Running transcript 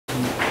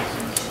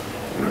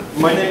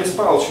My name is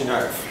Pavel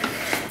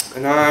Chunyayev,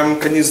 and I'm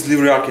continuous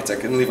delivery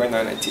architect in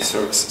Levi9 IT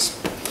services.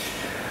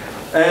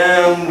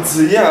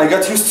 And yeah, I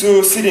got used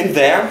to sitting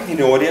there in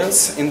the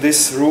audience in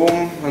this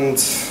room and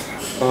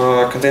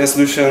container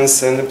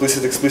solutions and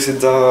implicit, explicit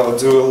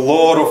do a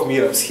lot of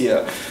meetups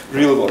here,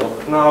 really a lot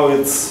of. Now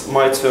it's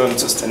my turn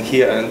to stand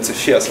here and to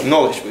share some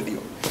knowledge with you.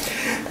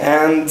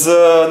 And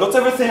not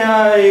everything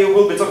I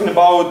will be talking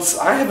about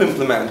I have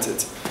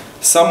implemented.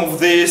 Some of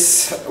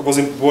this were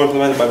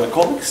implemented by my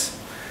colleagues.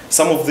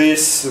 Some of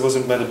this was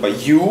implemented by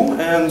you,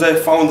 and I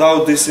found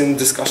out this in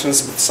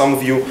discussions with some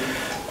of you.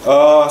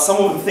 Some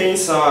of the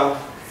things are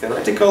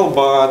theoretical,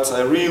 but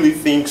I really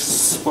think,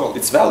 well,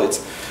 it's valid.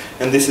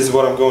 And this is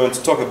what I'm going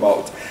to talk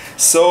about.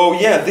 So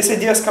yeah, these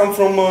ideas come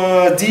from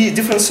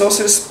different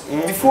sources.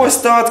 Before I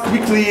start,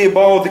 quickly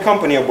about the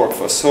company I work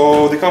for.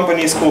 So the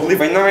company is called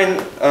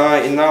Levi9,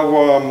 and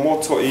our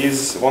motto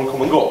is one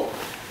common goal.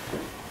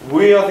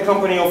 We are the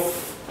company of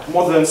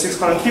more than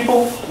 600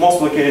 people,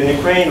 most located in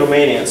Ukraine,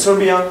 Romania and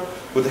Serbia,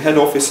 with the head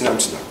office in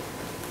Amsterdam.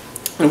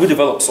 And we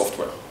develop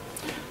software,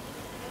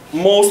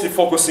 mostly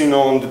focusing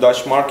on the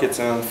Dutch market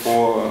and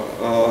for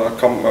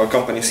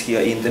companies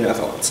here in the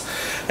Netherlands.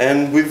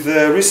 And with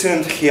the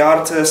recent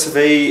HIARTE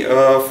survey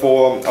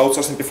for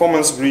outsourcing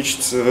performance,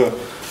 reached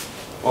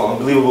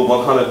unbelievable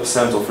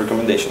 100% of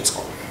recommendation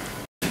score.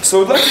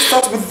 So I'd like to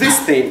start with this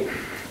thing.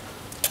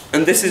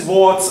 And this is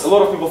what a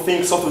lot of people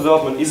think software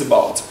development is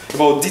about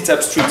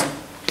DTAP Street.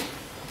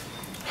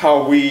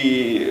 How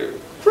we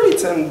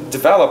create and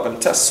develop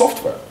and test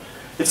software.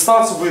 It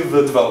starts with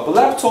the developer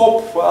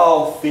laptop.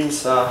 Well,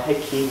 things are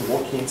hacking,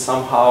 working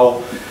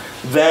somehow.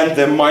 Then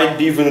there might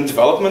be even a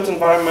development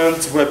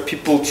environment where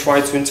people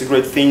try to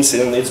integrate things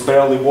and it's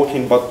barely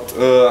working,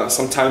 but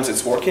sometimes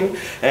it's working.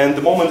 And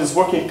the moment it's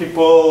working,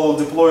 people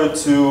deploy it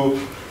to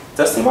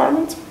test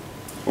environment,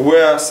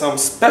 where some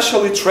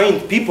specially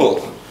trained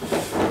people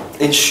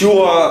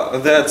ensure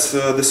that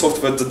the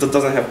software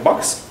doesn't have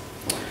bugs.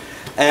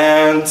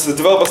 And the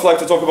developers like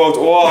to talk about,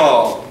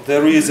 wow,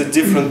 there is a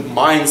different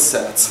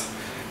mindset.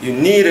 You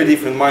need a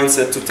different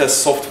mindset to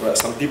test software.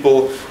 Some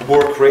people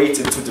were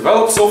created to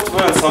develop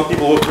software, and some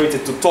people were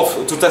created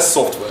to test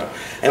software.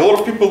 And a lot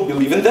of people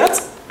believe in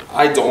that.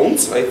 I don't.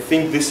 I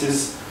think this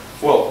is,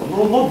 well,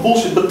 not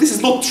bullshit, but this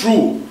is not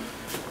true.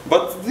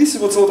 But this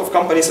is what a lot of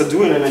companies are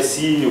doing, and I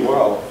see,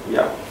 well,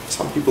 yeah,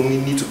 some people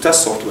need to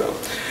test software.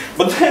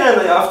 But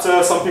then,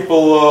 after some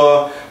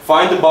people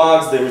find the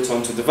bugs, they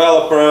return to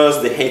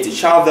developers, they hate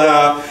each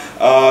other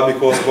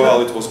because,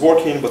 well, it was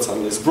working, but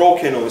suddenly it's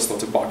broken, or it's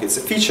not a bug, it's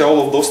a feature,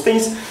 all of those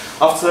things.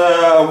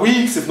 After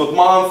weeks, if not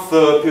months,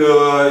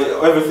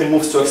 everything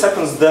moves to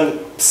acceptance, then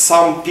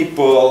some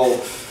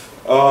people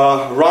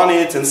run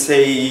it and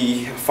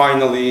say,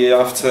 finally,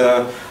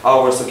 after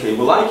hours, okay,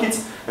 we like it,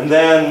 and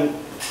then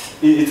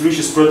it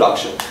reaches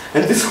production.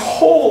 And this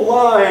whole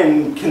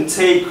line can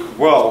take,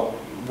 well,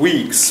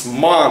 weeks,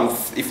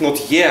 months, if not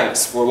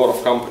years for a lot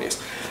of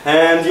companies.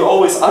 And you're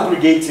always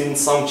aggregating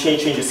some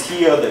changes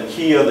here, then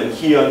here, then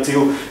here,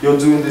 until you're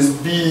doing this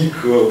big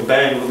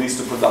bang release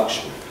to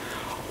production.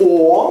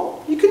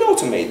 Or you can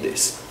automate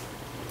this.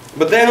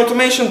 But then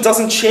automation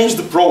doesn't change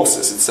the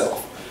process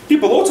itself.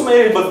 People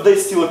automate it, but they're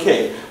still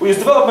okay. We use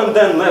development,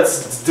 then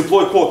let's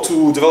deploy code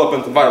to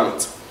development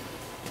environment.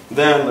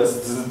 Then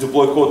let's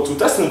deploy code to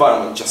test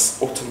environment, just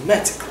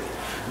automatically.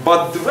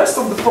 But the rest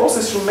of the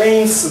process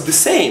remains the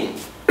same.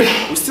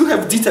 We still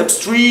have DTAP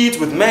Street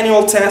with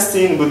manual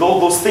testing, with all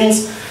those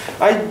things.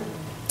 I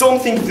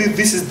don't think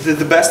this is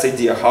the best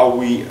idea how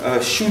we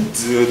should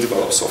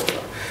develop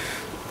software.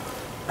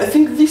 I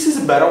think this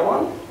is a better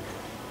one.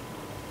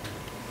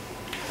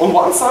 On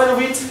one side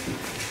of it,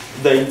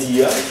 the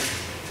idea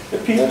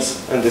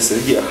appears, and this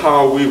idea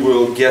how we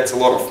will get a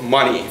lot of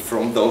money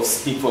from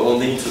those people on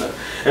the internet.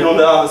 And on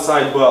the other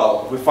side,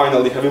 well, we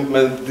finally have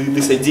implemented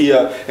this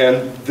idea,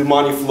 and the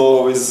money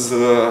flow is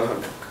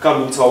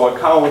coming to our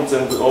account,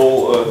 and we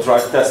all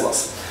drive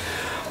Teslas.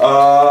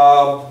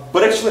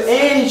 But actually,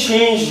 any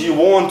change you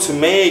want to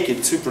make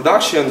it to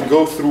production,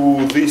 go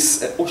through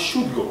this, or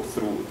should go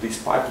through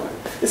this pipeline.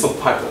 It's not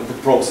pipeline, the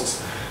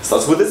process.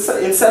 Starts with its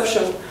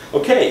inception.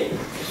 Okay,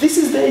 this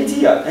is the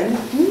idea, and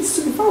it needs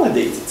to be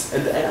validated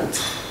at the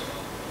end.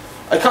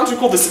 I can't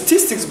recall the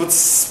statistics, but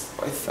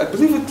I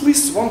believe at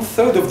least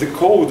 1/3 of the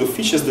code, of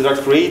features that are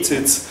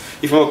created,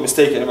 if I'm not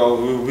mistaken,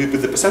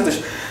 with the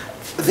percentage,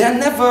 they are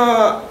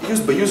never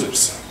used by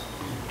users.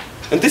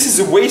 And this is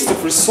a waste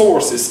of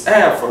resources,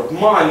 effort,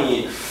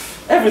 money,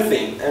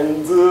 everything.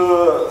 And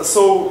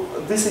so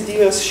these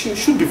ideas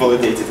should be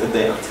validated at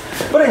the end.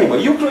 But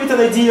anyway, you create an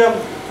idea,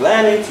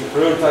 plan it, you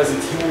prioritize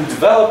it, you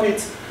develop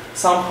it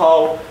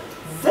somehow,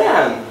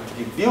 then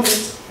you build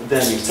it,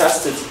 then you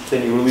test it,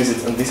 then you release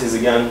it, and this is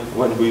again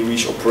when we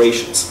reach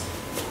operations.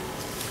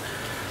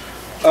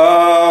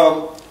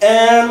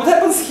 And what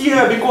happens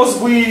here, because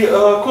we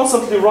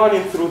constantly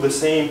running through the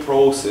same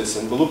process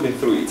and we're looking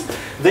through it,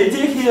 the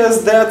idea here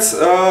is that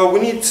we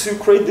need to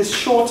create these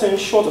shorter and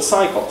shorter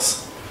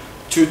cycles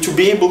to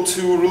be able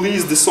to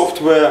release the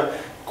software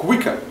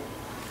quicker,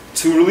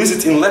 to release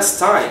it in less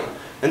time.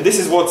 And this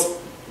is what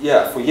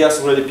yeah, for years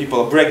already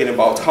people are bragging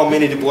about how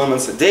many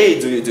deployments a day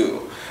do you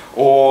do,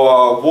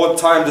 or what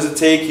time does it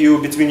take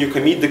you between you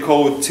commit the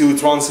code till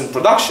it runs in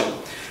production,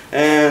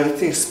 and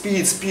think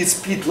speed, speed,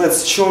 speed,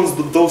 let's churn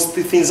those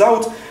things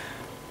out,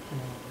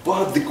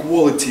 but the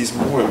quality is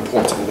more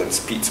important than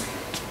speed.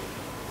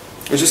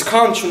 You just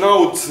can't churn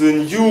out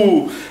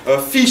new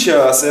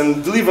features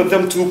and deliver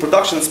them to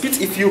production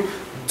speed if you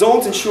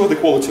don't ensure the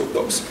quality of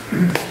those.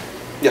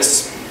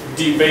 Yes?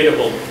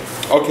 Debatable.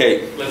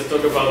 Okay. Let's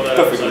talk about that.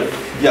 Perfectly.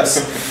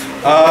 Yes.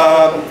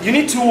 You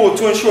need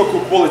to ensure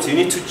quality. You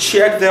need to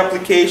check the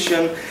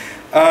application,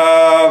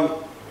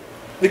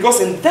 because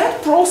in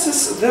that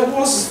process there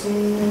was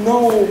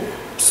no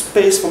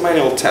space for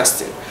manual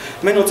testing.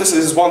 Manual testing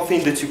is one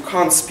thing that you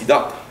can't speed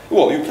up.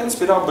 Well, you can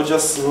speed up, but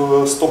just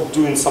stop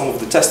doing some of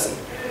the testing,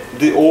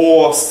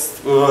 or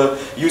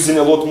using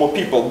a lot more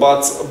people.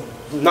 But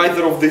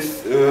neither of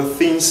these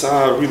things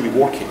are really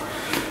working.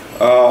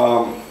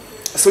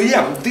 So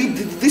yeah,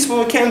 this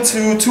came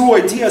to two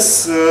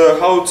ideas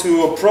how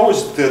to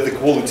approach the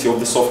quality of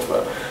the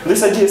software.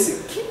 This idea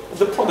is keep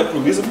the product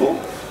releasable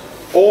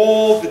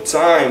all the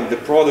time. The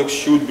product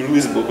should be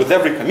releasable with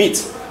every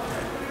commit,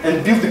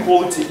 and build the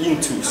quality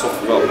into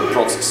software development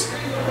process.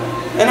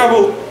 And I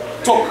will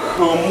talk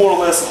more or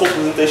less whole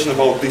presentation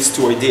about these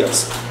two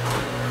ideas.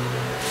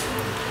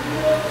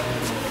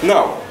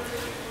 Now,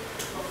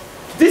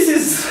 this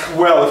is,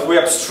 well, if we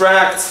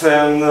abstract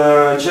and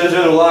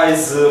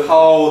generalize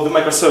how the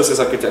microservices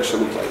architecture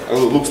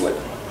looks like.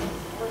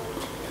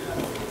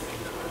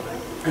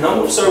 A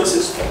number of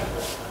services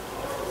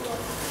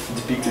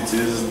depicted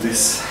as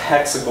these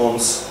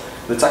hexagons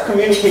that are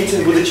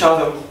communicating with each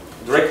other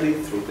directly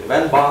through the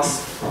event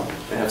bus.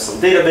 They have some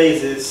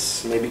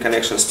databases, maybe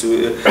connections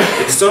to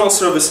external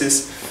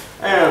services,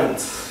 and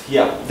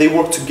yeah, they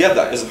work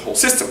together as a whole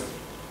system.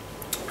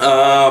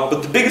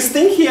 But the biggest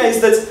thing here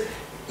is that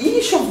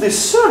each of these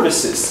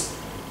services,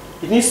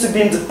 it needs to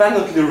be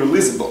independently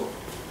releasable.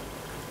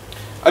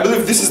 I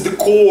believe this is the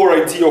core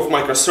idea of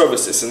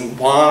microservices and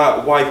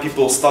why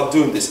people start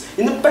doing this.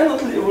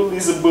 Independently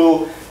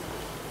releasable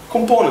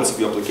components of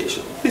your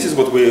application. This is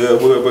what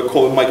we're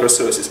calling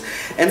microservices.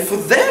 And for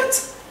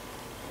that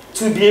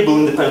to be able to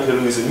independently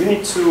release them, you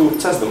need to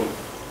test them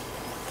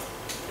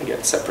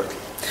again separately.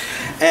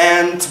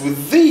 And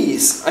with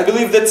these, I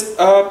believe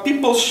that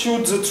people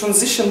should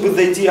transition with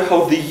the idea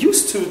how they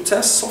used to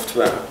test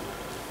software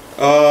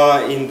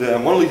in the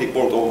monolithic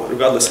world, or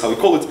regardless how you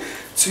call it,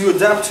 to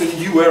adapt to a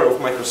new era of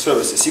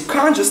microservices. You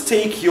can't just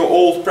take your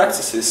old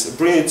practices,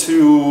 bring it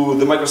to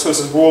the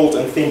microservices world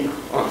and think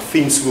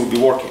things will be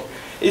working.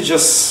 It's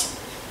just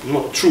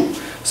not true.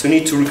 So you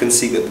need to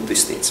reconfigure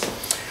these things.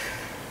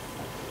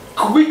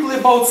 Quickly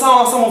about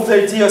some of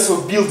the ideas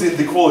of building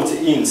the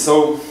quality in.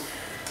 So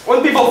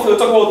when people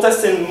talk about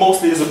testing,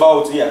 mostly is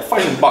about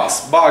finding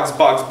bugs.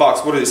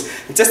 What it is?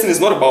 And testing is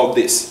not about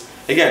this.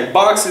 Again,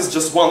 bugs is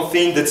just one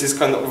thing that is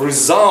kind of a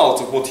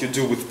result of what you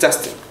do with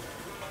testing.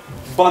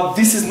 But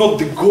this is not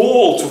the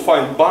goal to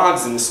find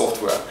bugs in the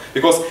software,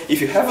 because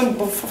if you have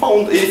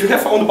found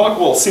a bug,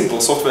 well,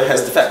 simple, software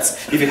has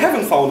defects. If you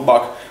haven't found a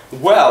bug,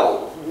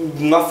 well,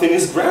 nothing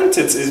is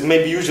granted.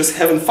 Maybe you just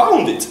haven't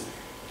found it.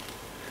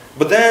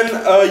 But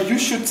then you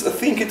should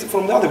think it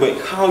from the other way,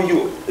 how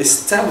you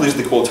establish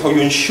the quality, how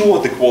you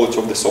ensure the quality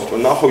of the software,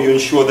 not how you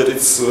ensure that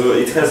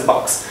it has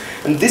bugs.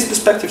 And this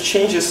perspective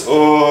changes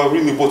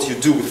really what you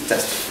do with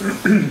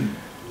testing.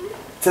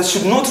 That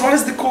should not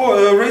raise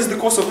the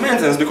cost of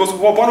maintenance, because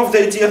one of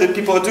the ideas that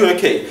people are doing,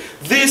 okay,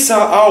 these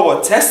are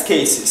our test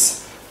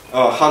cases,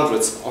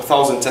 hundreds or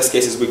thousands test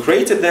cases, we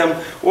created them,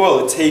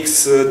 well, it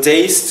takes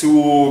days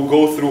to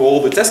go through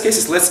all the test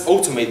cases, let's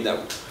automate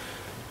them.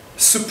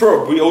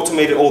 Superb, we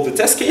automated all the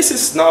test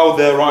cases, now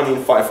they're running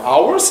in 5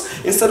 hours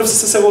instead of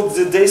several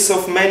days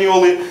of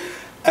manually,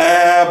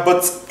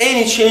 but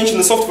any change in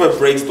the software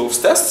breaks those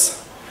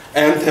tests,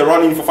 and they're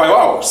running for 5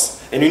 hours.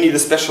 And you need a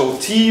special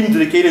team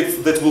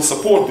dedicated that will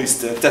support this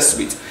test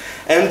suite.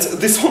 And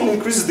this only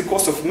increases the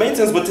cost of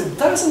maintenance, but it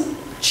doesn't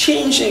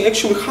change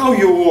actually how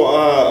you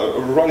are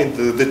running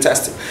the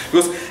testing.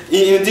 Because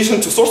in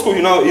addition to source code,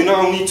 you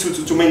now need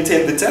to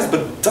maintain the test,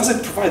 but does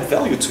it provide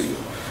value to you?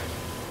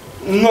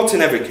 Not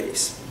in every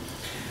case.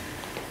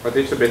 But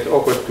it's a bit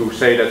awkward to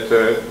say that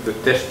the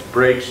test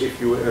breaks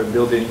if you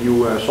build in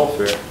new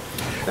software.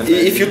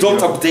 If you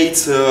don't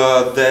update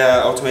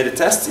the automated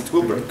test, it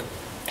will break.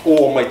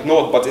 Or might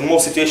not, but in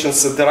most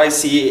situations that I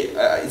see,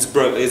 it's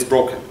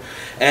broken.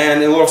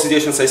 And in a lot of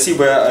situations I see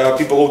where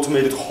people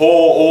automated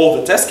all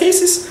the test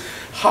cases,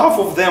 half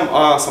of them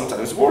are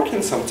sometimes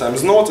working,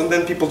 sometimes not, and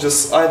then people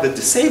just either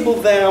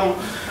disable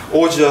them,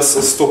 or just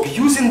stop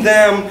using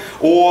them,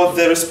 or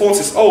the response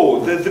is, oh,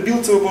 the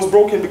build was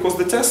broken because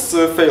the tests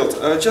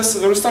failed,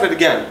 just restart it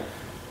again.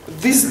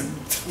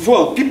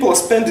 Well, people are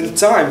spending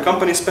time,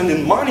 companies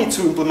spending money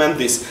to implement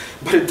this,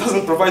 but it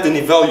doesn't provide any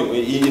value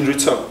in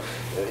return.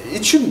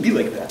 It shouldn't be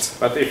like that.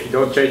 But if you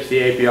don't change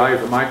the API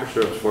of a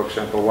microservice, for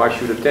example, why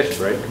should a test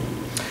break?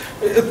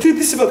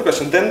 This is a valid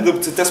question. Then the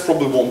test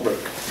probably won't break.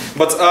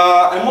 But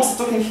I'm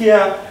also talking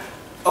here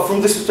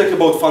from this perspective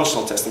about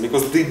functional testing,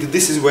 because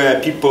this is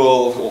where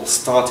people are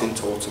starting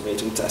to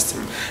automate in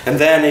testing. And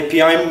then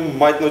API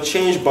might not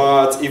change,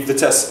 but if the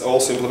test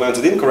also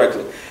implemented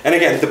incorrectly. And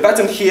again, the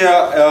pattern here,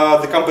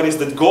 the companies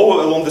that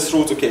go along this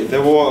route, okay,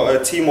 there were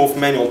a team of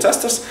manual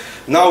testers,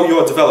 now you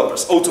are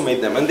developers, automate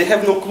them, and they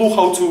have no clue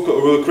how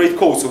to create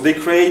code, so they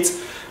create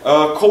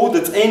code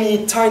that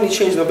any tiny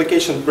change in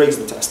application breaks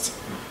the test.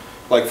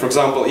 Like, for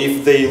example,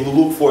 if they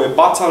look for a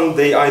button,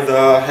 they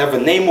either have a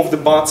name of the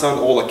button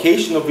or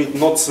location of it,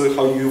 not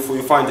how you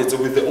find it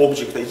with the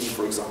object ID,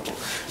 for example.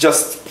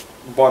 Just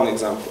one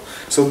example.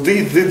 So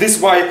this is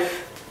why,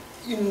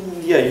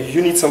 yeah,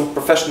 you need some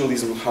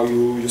professionalism how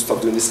you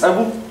start doing this. I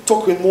will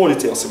talk in more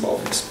details about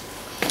this.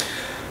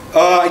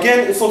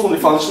 Again, it's not only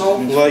functional.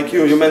 Like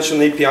you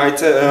mentioned API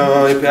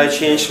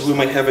change. We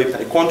might have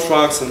API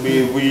contracts, and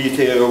we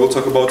will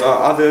talk about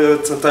other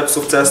types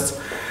of tests.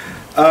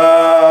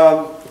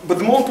 But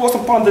the more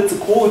important part is that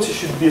the quality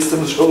should be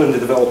established early in the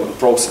development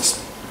process.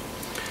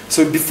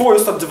 So before you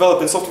start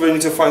developing software, you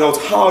need to find out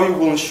how you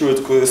will ensure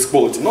its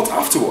quality, not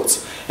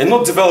afterwards, and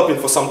not developing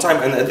for some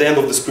time and at the end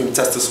of the sprint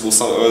testers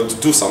will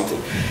do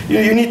something.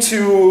 You need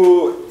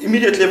to,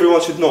 immediately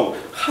everyone should know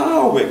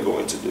how we're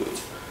going to do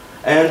it.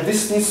 And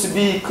this needs to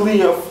be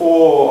clear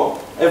for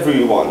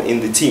everyone in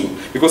the team,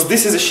 because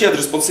this is a shared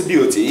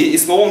responsibility.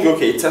 It's no longer,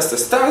 okay,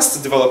 testers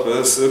test,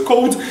 developers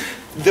code.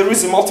 There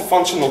is a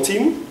multifunctional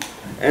team,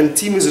 and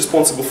team is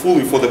responsible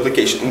fully for the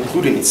application,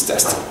 including its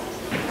testing.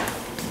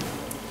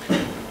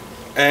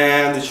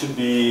 And it should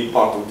be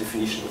part of the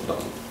definition of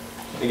done.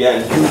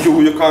 Again,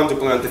 you can't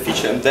implement the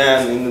feature and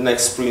then in the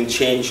next sprint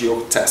change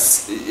your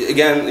tests.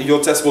 Again, your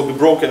tests will be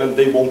broken and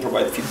they won't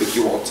provide feedback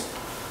you want.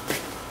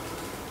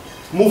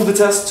 Move the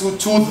test to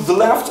the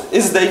left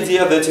is the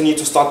idea that you need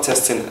to start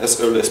testing as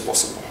early as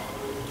possible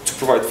to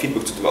provide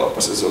feedback to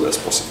developers as early as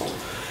possible.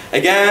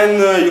 Again,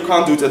 you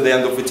can't do it at the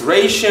end of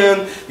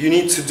iteration. You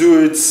need to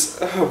do it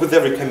with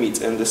every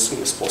commit and as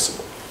soon as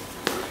possible.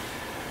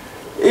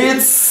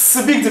 It's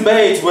a big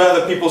debate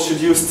whether people should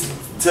use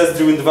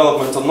test-driven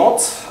development or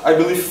not. I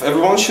believe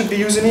everyone should be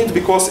using it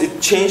because it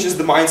changes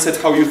the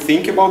mindset how you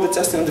think about the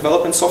testing and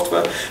development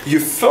software. You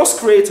first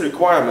create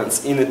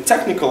requirements in a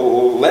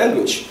technical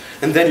language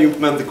and then you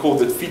implement the code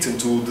that fits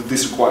into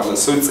these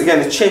requirements. So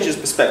again, it changes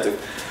perspective.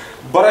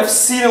 But I've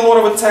seen a lot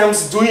of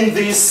attempts doing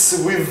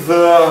this with,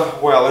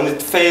 well, and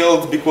it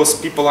failed because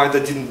people either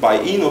didn't buy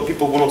in or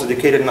people were not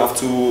dedicated enough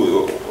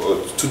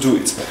to do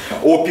it.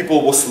 Or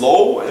people were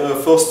slow,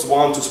 first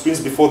 1 2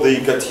 sprints before they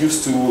got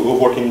used to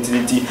working in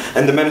TDD,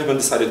 and the management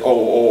decided,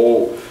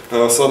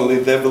 suddenly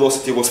their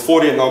velocity was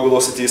 40 and now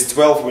velocity is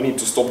 12, we need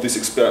to stop this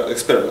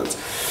experiment.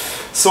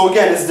 So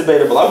again, it's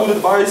debatable. I would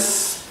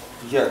advise,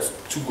 yeah,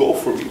 to go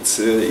for it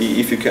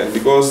if you can,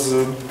 because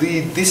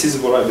this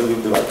is what I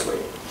believe the right way.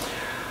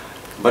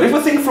 But if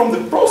I think from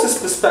the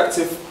process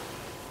perspective,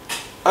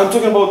 I'm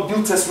talking about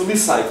build, test,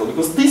 release cycle,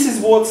 because this is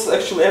what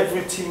actually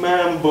every team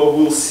member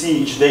will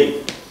see each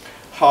day,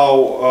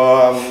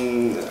 how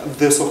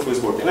the software is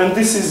working. And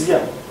this is,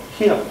 yeah,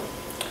 here.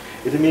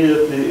 It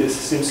immediately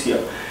seems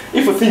here.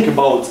 If I think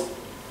about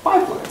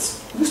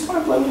pipelines, this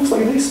pipeline looks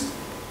like this.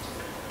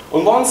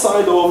 On one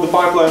side of the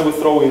pipeline we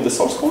throw in the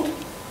source code,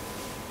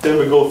 then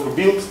we go through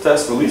build,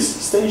 test, release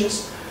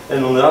stages,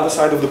 and on the other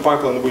side of the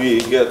pipeline we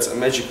get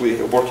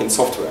magically working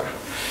software.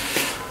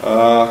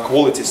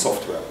 Quality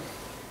software.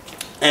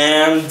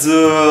 And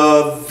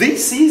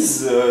this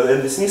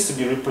needs to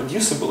be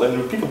reproducible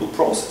and repeatable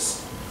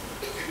process.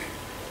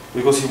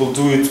 Because you will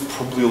do it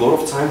probably a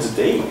lot of times a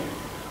day,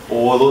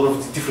 or a lot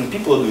of different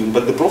people are doing it,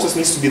 but the process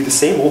needs to be the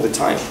same all the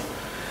time.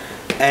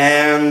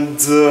 And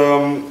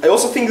I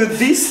also think that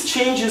this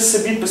changes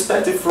a bit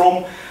perspective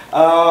from,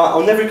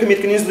 on every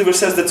commit, continuous delivery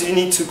says that you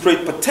need to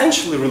create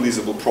potentially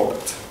releasable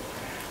product,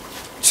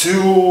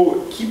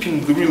 to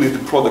keeping really the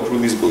product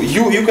releasable.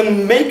 You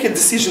can make a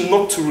decision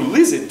not to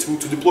release it,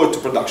 to deploy it to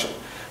production,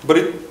 but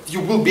you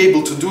will be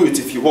able to do it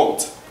if you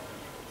want.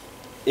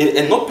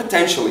 And not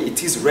potentially,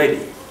 it is ready.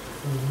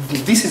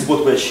 This is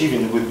what we're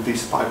achieving with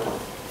this pipeline.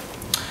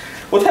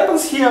 What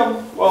happens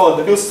here? Well, at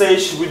the build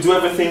stage, we do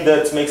everything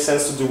that makes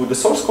sense to do with the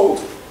source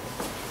code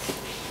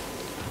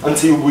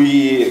until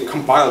we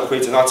compile,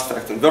 create an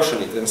artifact and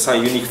version it and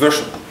assign a unique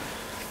version.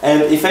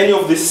 And if any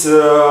of these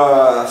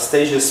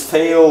stages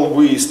fail,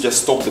 we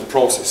just stop the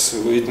process.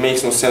 It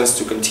makes no sense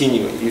to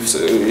continue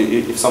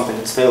if something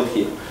has failed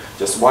here.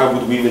 Just why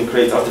would we even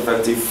create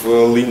artifact if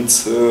Lint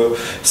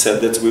said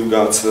that we've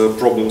got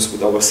problems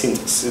with our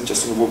syntax? It's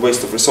just a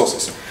waste of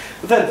resources.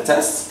 Then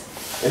tests,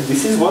 and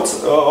this is what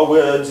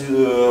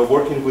we're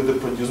working with the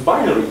produce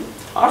binary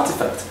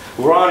artifact.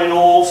 We're running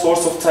all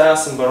sorts of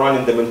tests and we're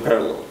running them in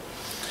parallel.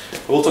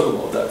 We'll talk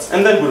about that.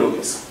 And then we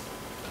release.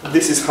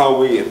 This is how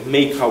we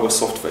make our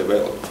software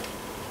available.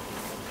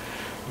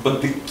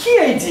 But the key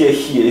idea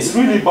here is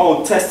really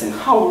about testing,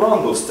 how we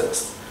run those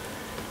tests.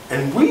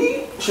 And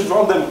we should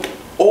run them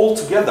all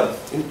together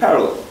in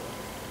parallel.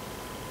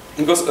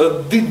 Because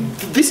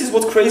this is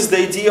what creates the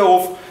idea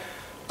of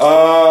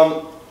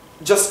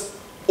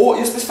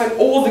you specify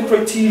all the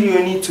criteria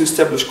you need to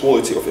establish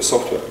quality of your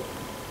software.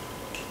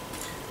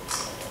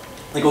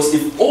 Because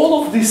if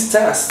all of these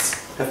tests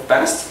have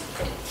passed,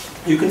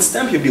 you can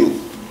stamp your bill,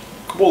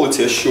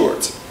 quality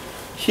assured.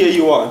 Here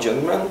you are,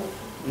 gentlemen,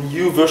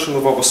 new version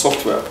of our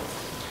software.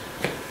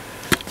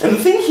 And the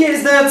thing here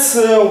is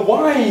that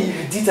why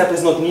DTAP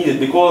is not needed,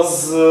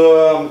 because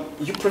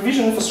you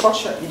provision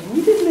infrastructure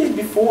immediately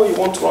before you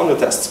want to run the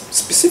test,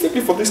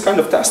 specifically for this kind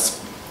of tests.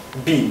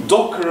 Be it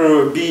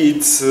Docker, be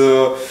it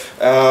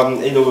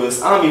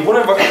AWS Army,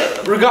 whatever,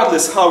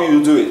 regardless how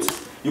you do it.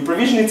 You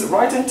provision it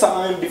right in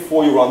time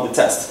before you run the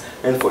test.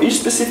 And for each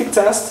specific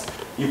test,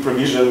 you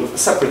provision a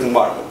separate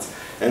environment.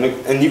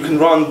 And you can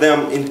run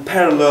them in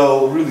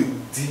parallel, really,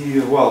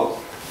 well,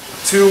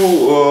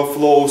 2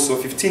 flows or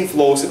 15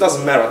 flows, it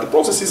doesn't matter. The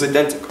process is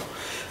identical.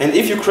 And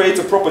if you create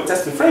a proper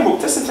testing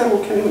framework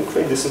can even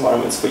create these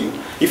environments for you.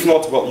 If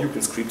not, well, you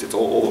can script it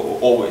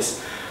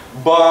always.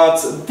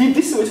 But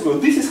this is the way to go.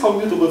 This is how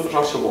mutable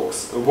infrastructure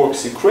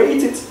works. You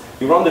create it,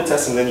 you run the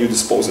test, and then you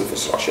dispose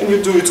infrastructure. And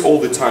you do it all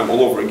the time, all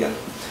over again.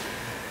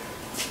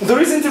 There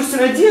is an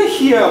interesting idea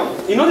here.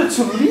 In order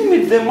to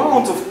limit the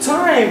amount of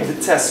time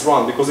the tests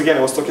run, because again,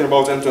 I was talking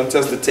about end-to-end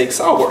tests that takes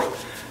hours.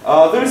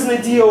 There is an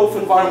idea of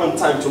environment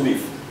time to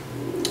live.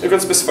 You can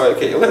specify,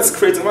 okay, let's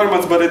create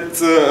environment, but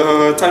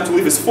time to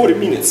live is 40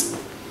 minutes.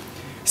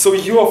 So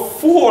you are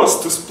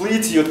forced to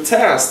split your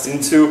test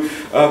into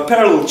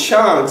parallel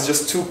chunks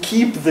just to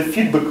keep the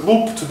feedback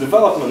loop to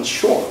development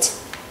short.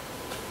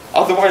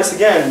 Otherwise,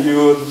 again,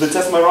 the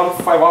test might run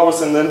for 5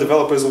 hours and then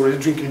developer is already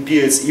drinking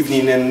beer, it's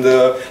evening, and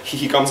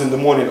he comes in the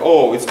morning,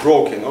 oh, it's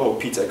broken, oh,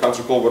 Peter, I can't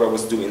recall what I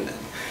was doing then.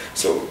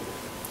 So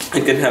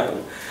it can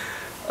happen.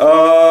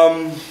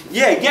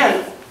 Yeah,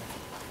 again,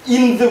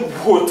 in the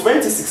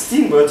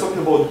 2016, we were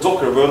talking about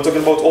Docker, we were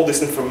talking about all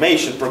this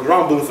information,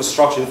 programmable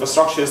infrastructure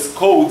as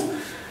code.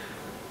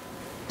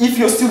 If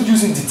you're still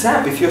using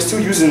DTAP, if you're still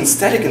using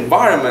static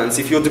environments,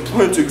 if you're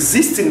deploying to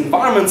existing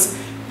environments,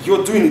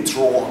 you're doing it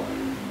wrong.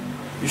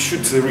 You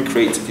should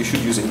recreate it, you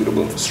should use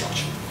immutable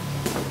infrastructure.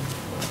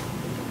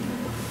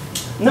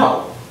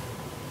 Now,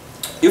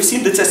 you've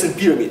seen the testing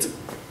pyramid.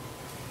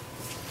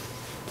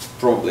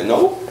 Probably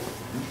no.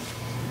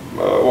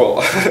 Well,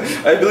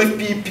 I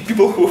believe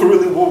people who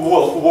really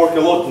who work a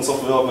lot in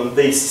software development,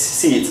 they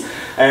see it.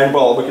 And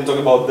well, we can talk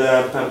about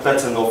the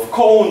pattern of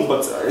cone,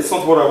 but it's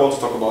not what I want to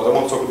talk about. I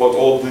want to talk about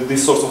all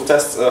these sorts of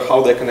tests,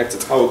 how they're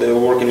connected, how they're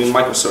working in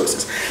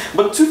microservices.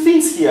 But 2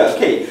 things here.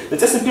 Okay, the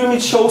testing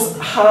pyramid shows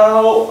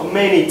how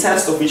many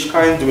tests of each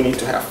kind do we need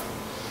to have.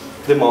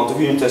 The amount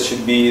of unit tests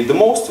should be the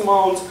most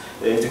amount,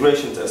 the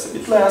integration tests a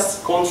bit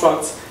less,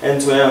 contracts,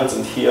 end-to-end,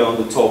 and here on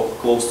the top,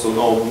 close to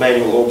no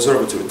manual or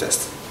observatory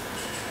test.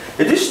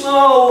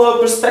 Additional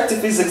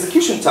perspective is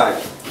execution time.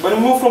 When we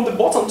move from the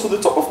bottom to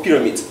the top of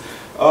pyramid,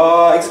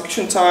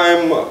 execution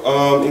time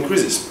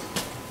increases.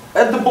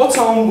 At the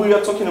bottom, we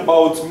are talking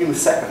about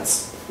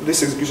milliseconds,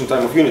 this execution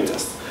time of unit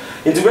test.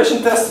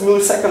 Integration test,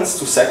 milliseconds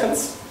to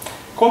seconds.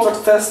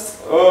 Contract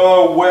test,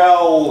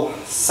 well,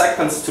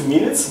 seconds to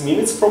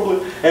minutes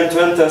probably.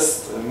 End-to-end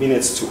test,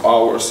 minutes to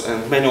hours.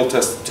 And manual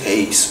test,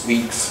 days,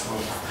 weeks.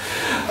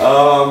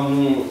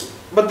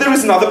 But there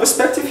is another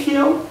perspective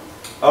here.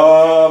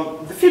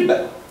 The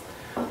feedback.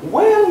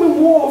 When we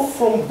move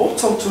from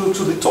bottom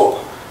to the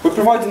top, we're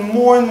providing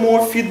more and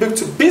more feedback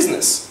to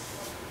business.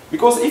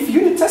 Because if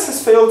unit test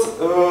has failed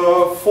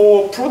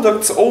for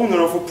product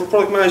owner or for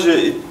product manager,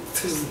 it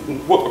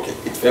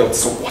failed,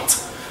 so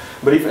what?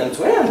 But if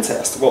end-to-end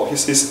test, well, he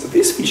says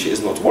this feature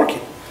is not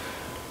working.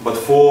 But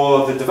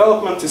for the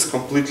development, it's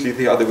completely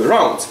the other way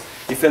around.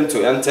 If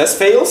end-to-end test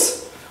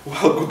fails,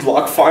 well, good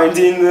luck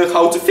finding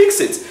how to fix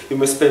it. You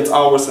may spend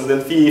hours and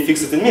then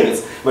fix it in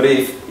minutes. But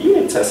if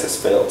unit test has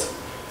failed,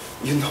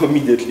 you know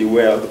immediately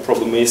where the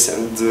problem is,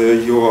 and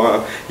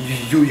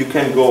you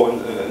can go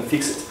and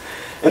fix it.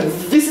 And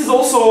this is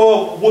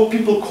also what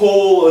people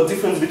call a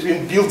difference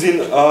between building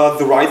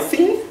the right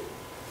thing,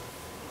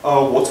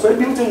 what we're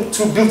building,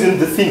 to building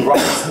the thing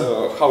right,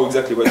 how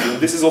exactly we're doing.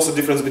 This is also the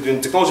difference between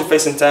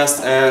technology-facing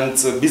tests and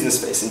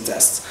business-facing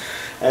tests.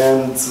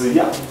 And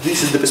yeah,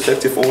 this is the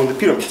perspective on the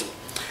pyramid.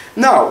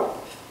 Now,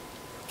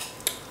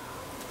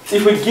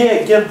 if we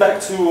get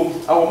back to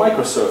our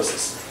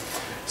microservices,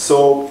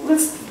 so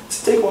let's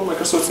take one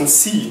microservice and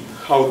see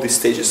how these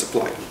stages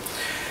apply.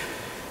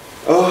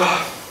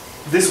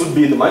 This would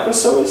be the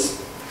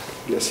microservice.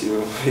 Yes,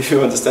 if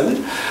you understand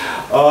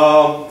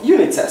it.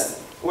 Unit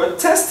testing. We're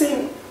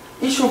testing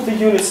each of the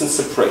units in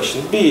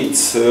separation, be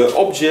it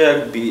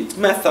object, be it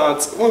method.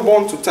 We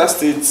want to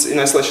test it in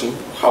isolation,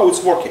 how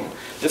it's working.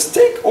 Just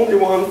take only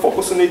one,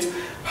 focus on it,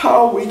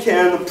 how we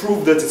can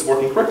prove that it's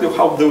working correctly, or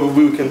how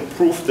we can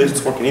prove that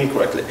it's working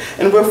incorrectly.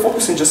 And we're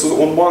focusing just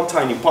on one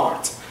tiny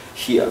part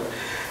here.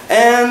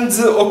 And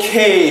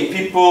okay,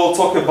 people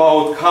talk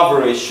about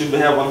coverage. Should we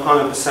have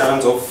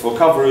 100% of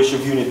coverage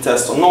of unit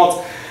tests or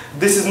not?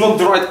 This is not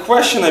the right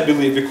question, I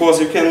believe, because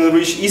you can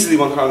reach easily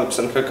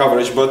 100%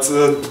 coverage, but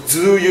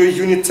do your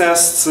unit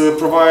tests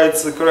provide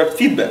correct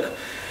feedback?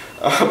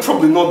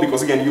 Probably not,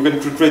 because again, you can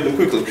create them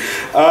quickly.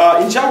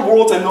 In Java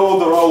world, I know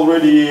there are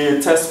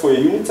already tests for a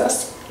unit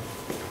test.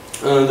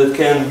 that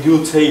can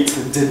mutate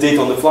the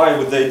data on the fly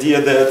with the idea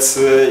that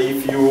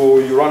if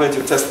you run it,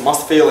 your test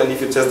must fail, and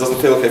if your test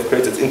doesn't fail, you have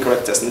created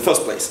incorrect test in the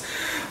first place.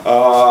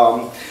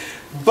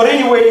 But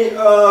anyway,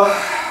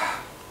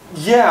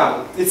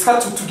 yeah, it's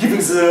hard to give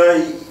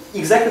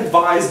exact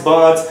advice,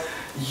 but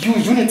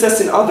unit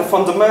testing are the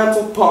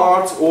fundamental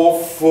part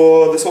of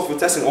the software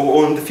testing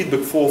or on the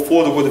feedback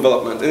for the web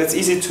development, and it's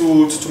easy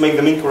to make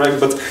them incorrect,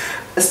 but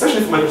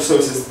especially for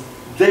microservices,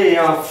 they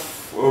are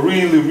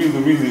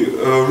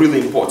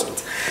really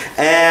important.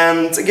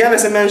 And again,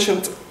 as I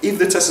mentioned, if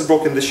the test is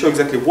broken, they show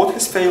exactly what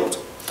has failed.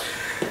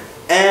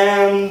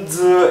 And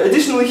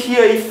additionally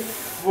here,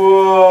 if we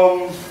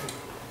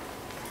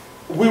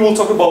will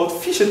talk about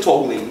feature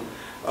toggling,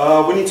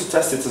 we need to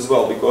test it as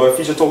well, because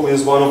feature toggling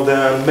is one of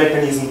the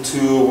mechanisms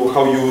to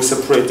how you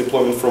separate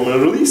deployment from a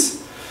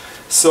release.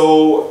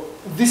 So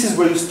this is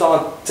where you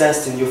start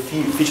testing your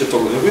feature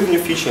toggling, with new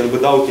feature and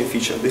without new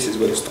feature. This is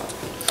where you start.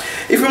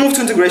 If we move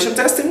to integration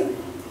testing,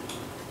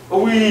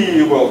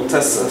 we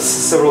test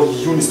several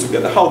units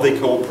together, how they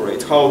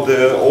cooperate, how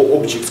the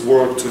objects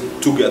work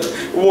together.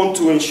 We want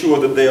to ensure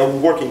that they are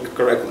working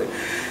correctly.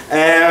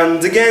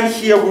 And again,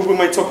 here we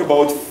might talk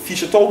about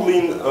feature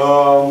toggling,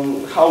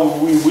 how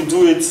we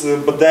do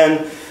it, but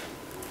then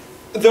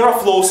there are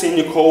flows in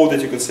your code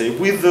that you can say,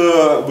 with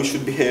we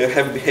should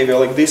have behavior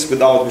like this,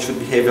 without we should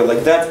behavior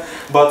like that.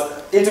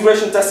 But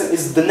integration testing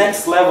is the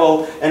next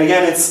level, and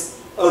again, it's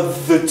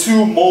the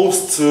two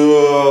most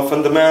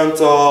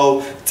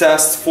fundamental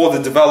tests for the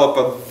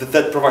developer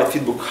that provide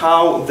feedback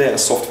how their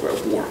software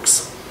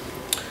works.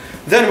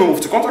 Then we move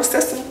to contract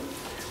testing.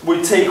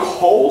 We take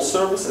whole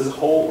service as a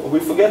whole. We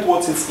forget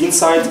what's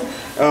inside.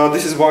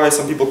 This is why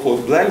some people call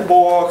it black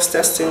box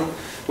testing.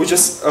 We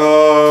just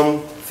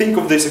think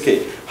of this,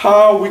 okay,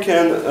 how we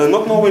can,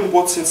 not knowing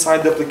what's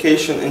inside the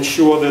application,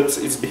 ensure that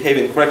it's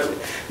behaving correctly.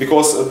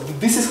 Because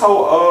this is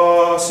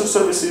how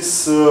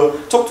services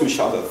talk to each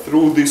other,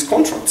 through these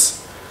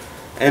contracts.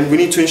 And we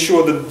need to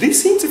ensure that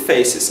these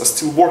interfaces are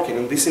still working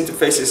and these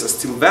interfaces are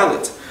still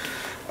valid.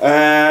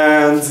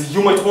 And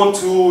you might want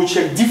to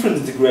check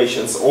different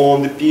integrations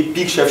on the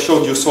picture I've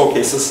showed you. So,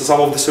 okay, so some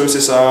of the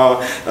services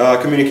are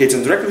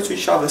communicating directly to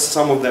each other,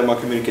 some of them are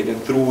communicating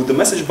through the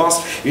message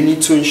bus. You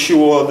need to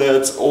ensure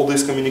that all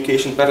these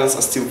communication patterns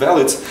are still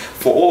valid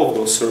for all of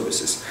those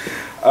services.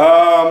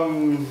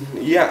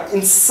 Yeah,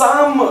 in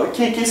some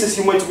cases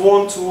you might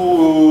want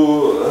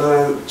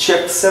to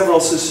check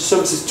several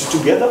services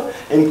together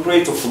and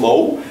create a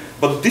flow,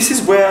 but this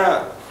is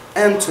where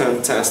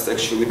end-to-end tests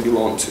actually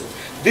belong to.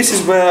 This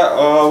is where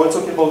we're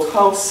talking about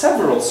how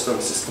several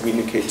services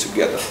communicate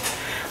together.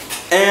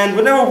 And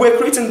whenever we're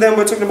creating them,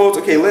 we're talking about,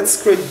 okay,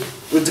 let's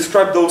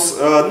describe those,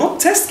 not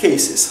test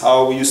cases,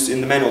 how we used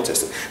in the manual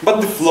testing,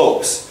 but the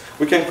flows.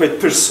 We can create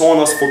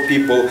personas for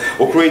people,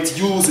 or create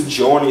user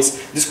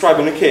journeys,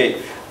 describing,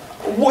 okay,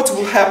 what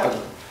will happen,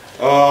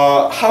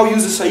 how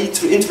users are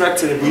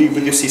interacting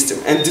with your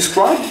system, and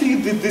describe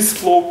this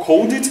flow,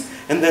 code it,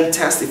 and then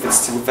test if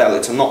it's still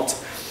valid or not.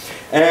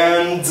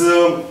 And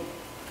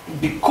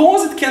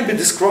because it can be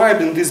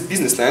described in this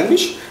business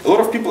language, a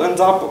lot of people end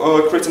up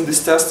creating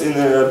this test in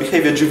a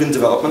behavior-driven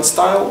development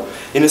style,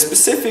 in a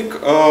specific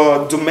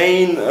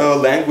domain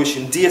language,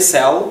 in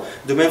DSL,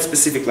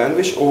 domain-specific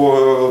language,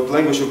 or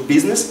language of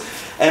business.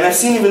 And I've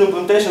seen even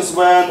implementations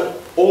when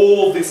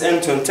all these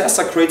end-to-end tests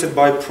are created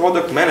by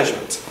product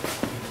management.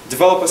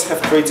 Developers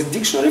have created a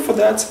dictionary for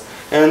that,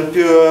 and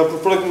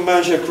product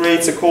manager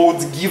creates a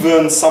code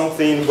given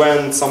something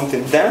when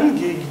something then,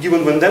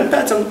 given when then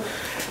pattern,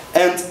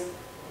 and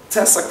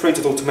tests are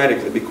created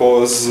automatically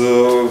because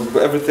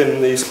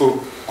everything is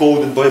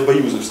coded by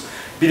users.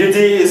 BDD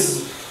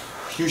is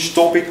a huge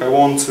topic. I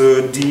won't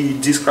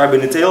describe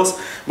in details,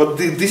 but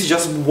this is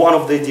just one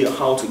of the ideas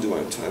how to do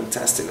end-to-end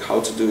testing,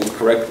 how to do it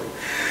correctly.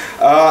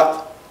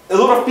 A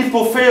lot of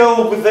people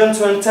fail with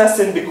end-to-end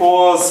testing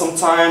because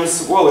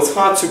sometimes, well, it's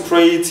hard to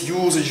create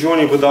user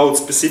journey without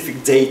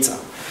specific data.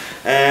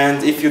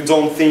 And if you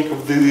don't think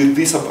of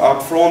this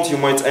up front, you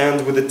might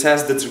end with a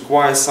test that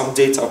requires some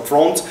data up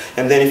front,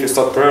 and then if you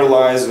start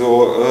parallelize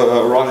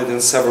or run it in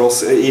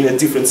a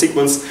different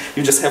sequence,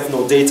 you just have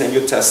no data and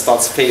your test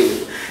starts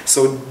failing.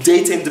 So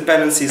data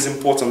independency is an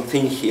important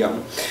thing here.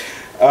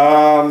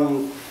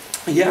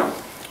 Yeah.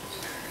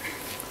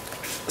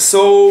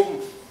 So,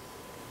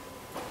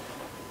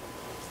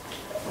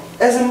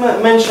 as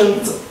I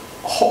mentioned,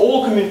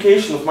 all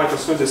communication of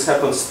microservices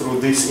happens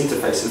through these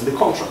interfaces, the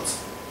contracts.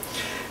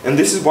 And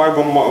this is why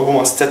we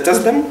must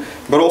test them,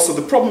 but also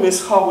the problem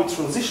is how we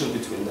transition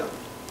between them.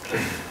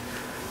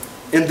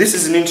 And this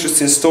is an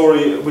interesting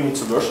story, we need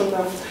to version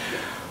them.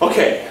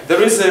 Okay,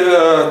 there is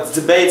a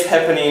debate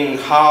happening,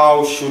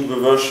 how should we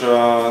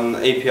version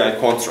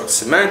API contracts?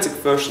 Semantic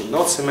version,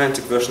 not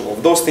semantic version, all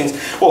of those things.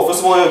 Well,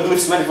 first of all, I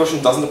believe semantic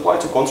version doesn't apply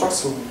to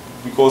contracts,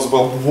 because,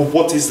 well,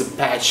 what is the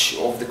patch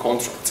of the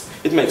contract?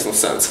 It makes no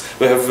sense.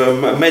 We have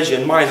a major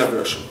and minor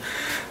version.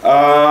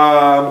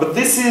 But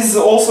this is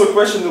also a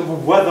question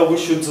of whether we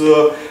should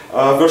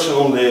version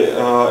only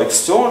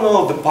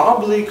external, the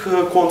public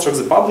contracts,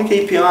 the public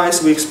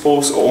APIs we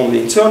expose, or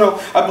only internal.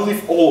 I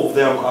believe all of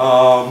them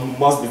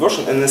must be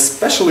versioned, and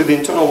especially the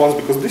internal ones,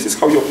 because this is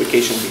how your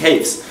application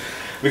behaves.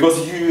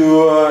 Because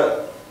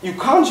you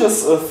can't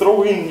just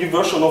throw in new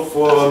version of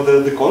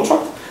the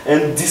contract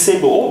and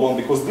disable all one,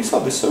 because these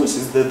are the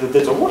services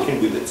that are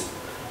working with it.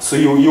 So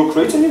you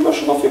create a new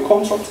version of your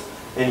contract,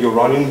 and you're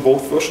running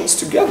both versions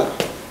together.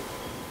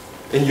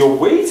 And you're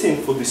waiting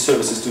for these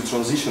services to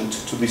transition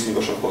to this new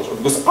version of contract.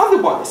 Because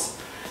otherwise,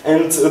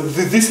 and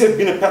this has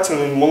been a pattern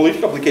in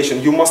monolithic application,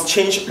 you must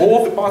change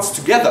all the parts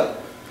together.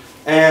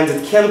 And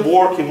it can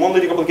work in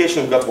monolithic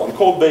application, you've got one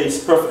code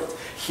base, perfect.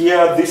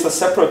 Here, these are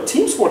separate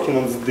teams working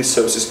on these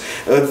services.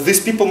 These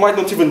people might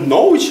not even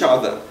know each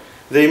other.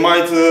 They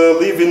might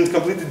live in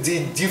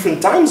completely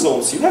different time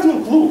zones. You have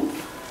no clue.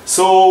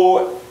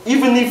 So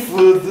even if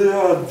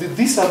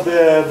these are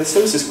the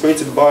services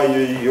created by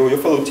your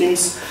fellow team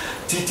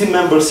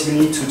members, you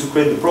need to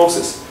create the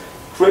process,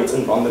 create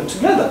and run them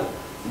together.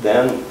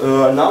 Then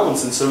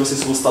announcements and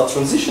services will start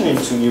transitioning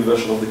to a new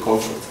version of the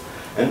contract.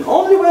 And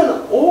only when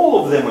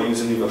all of them are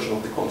using the new version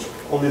of the contract,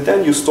 only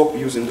then you stop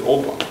using the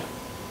old one.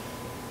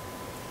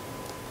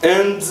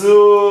 And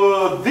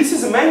this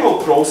is a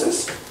manual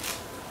process,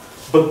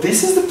 but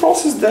this is the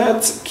process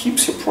that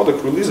keeps your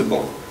product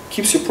releasable,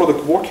 keeps your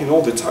product working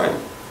all the time.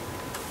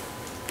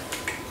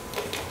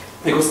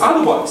 Because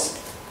otherwise,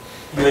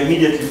 you're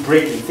immediately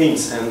breaking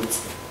things, and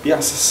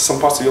yes, some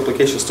parts of your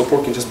application stop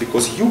working just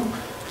because you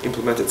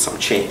implemented some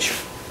change.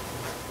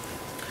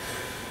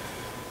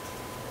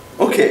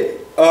 Okay,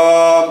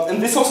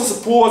 and this also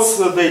supports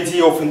the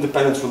idea of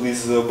independent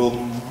releasable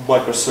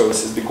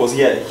microservices, because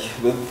yeah,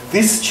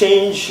 this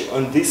change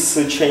and this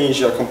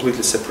change are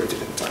completely separated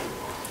in time.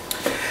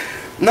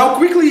 Now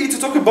quickly to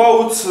talk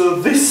about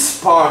this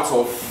part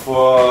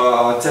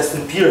of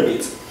testing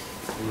pyramid.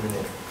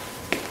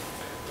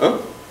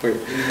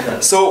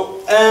 So,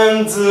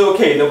 and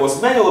okay, there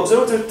was manual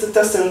observability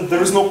testing.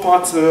 There is no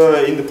part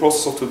in the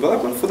process of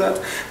development for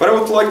that. But I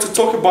would like to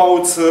talk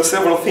about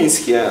several things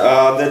here.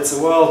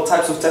 Well,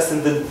 types of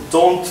testing that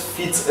don't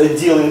fit a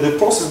deal in the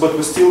process, but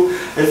we still,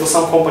 and for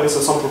some companies or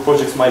some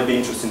projects, might be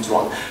interesting to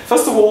run.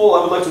 First of all,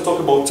 I would like to talk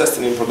about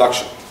testing in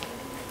production.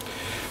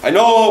 I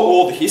know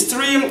all the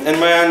history, and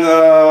when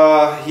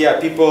yeah,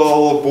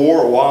 people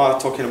are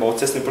talking about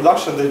testing in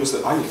production, they will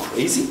say, "Are you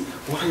crazy?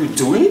 What are you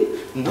doing?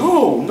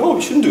 No,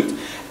 we shouldn't do it."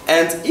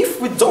 And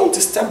if we don't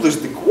establish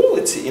the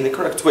quality in the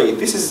correct way,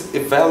 this is a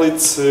valid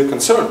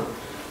concern,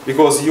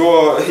 because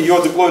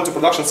you're deploying to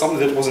production something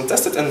that wasn't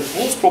tested, and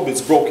most probably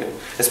it's broken.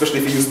 Especially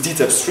if you use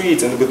DTAP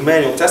Street and with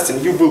manual testing,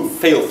 you will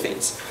fail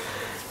things.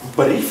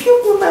 But if you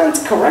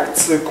implement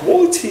correct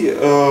quality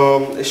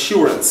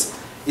assurance,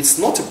 it's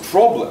not a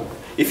problem.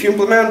 If you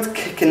implement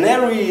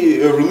canary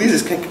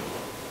releases,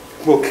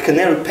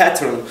 canary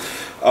pattern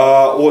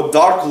or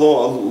dark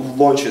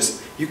launches,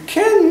 you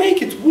can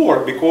make it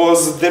work,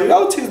 because the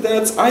reality is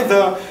that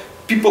either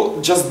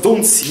people just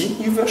don't see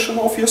your version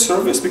of your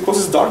service because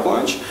it's dark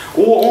launch,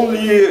 or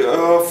only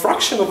a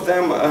fraction of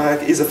them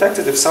is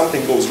affected if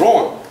something goes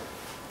wrong.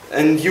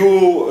 And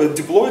you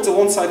deploy it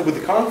alongside with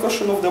the current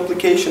version of the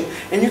application,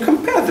 and you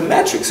compare the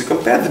metrics, you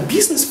compare the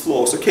business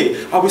flows.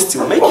 Okay, are we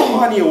still making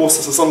money, or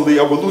suddenly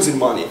are we losing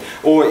money?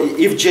 Or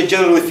if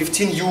generally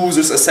 15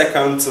 users a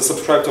second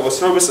subscribe to our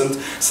service, and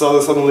so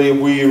suddenly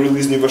we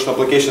release new version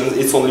application,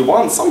 it's only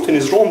one, something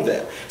is wrong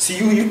there. So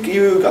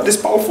you got this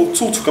powerful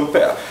tool to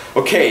compare.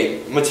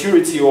 Okay,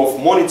 maturity of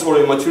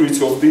monitoring,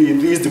 maturity of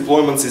these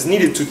deployments is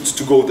needed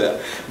to go there.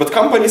 But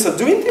companies are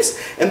doing this,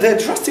 and they're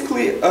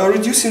drastically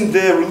reducing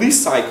their release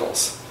cycle.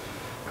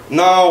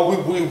 Now,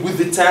 with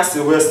the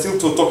testing, we're still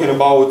talking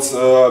about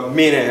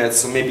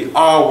minutes, maybe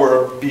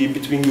hour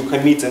between you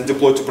commit and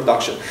deploy to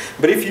production.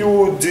 But if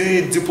you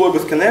deploy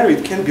with Canary,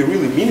 it can be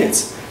really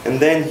minutes, and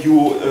then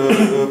you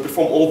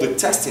perform all the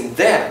testing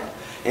there.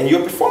 And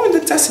you're performing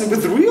the testing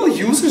with real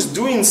users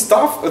doing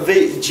stuff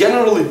they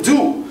generally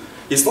do.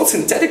 It's not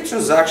synthetic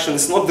transaction,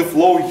 it's not the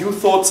flow you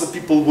thought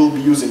people will be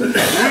using.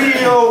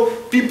 Real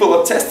people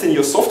are testing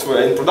your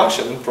software in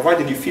production and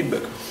providing you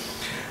feedback.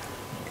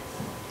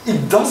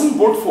 It doesn't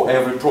work for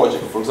every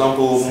project. For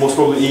example, most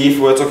probably if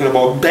we're talking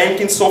about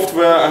banking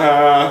software,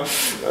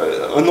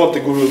 not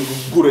a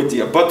good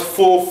idea. But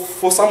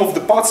for some of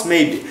the parts,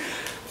 maybe.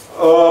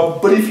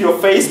 But if you're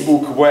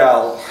Facebook,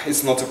 well,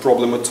 it's not a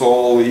problem at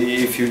all.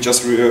 If you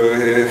just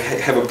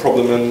have a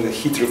problem and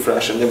hit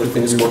refresh and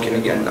everything is working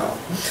again now.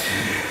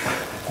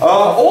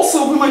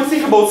 Also, we might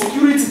think about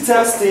security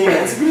testing.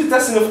 And security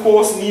testing, of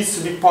course, needs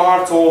to be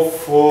part of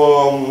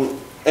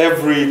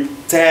every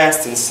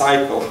testing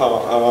cycle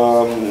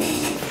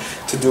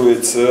to do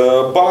it.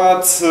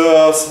 But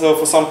so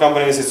for some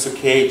companies it's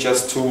okay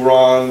just to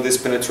run this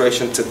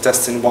penetration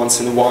testing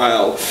once in a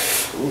while.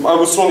 I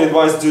would strongly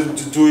advise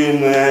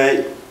doing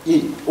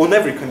on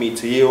every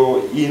commit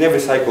or in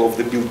every cycle of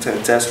the build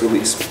test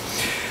release.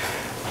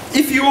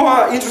 If you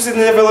are interested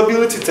in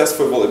availability, test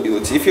for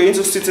availability. If you're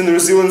interested in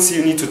resiliency,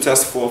 you need to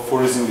test for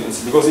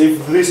resilience. Because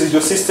if this is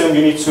your system,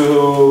 you need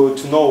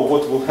to know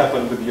what will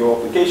happen with your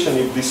application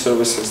if this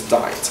service has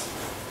died.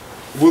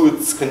 Will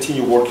it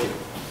continue working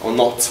or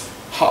not?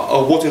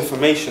 What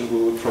information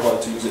will it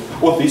provide to use it?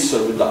 Or this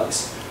server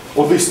dies,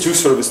 or this two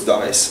service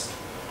dies,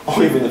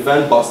 or even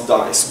event bus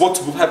dies.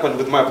 What will happen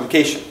with my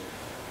application?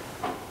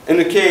 And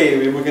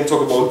okay, we can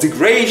talk about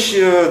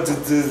degradation,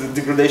 the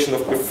degradation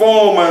of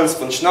performance,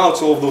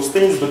 functionality, all of those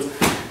things, but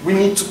we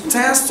need to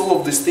test all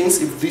of these things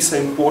if these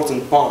are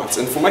important parts.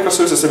 And for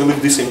microservices, I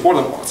believe these are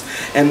important parts.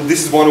 And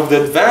this is one of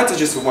the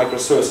advantages of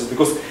microservices,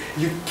 because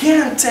you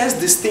can test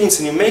these things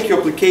and you make your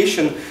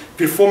application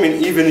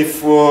performing even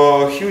if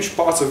huge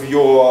parts of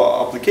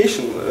your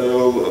application,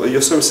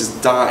 your services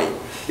die.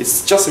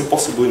 It's just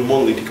impossible in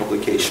monolithic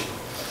application.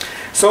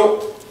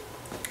 So,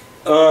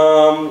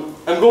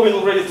 I'm going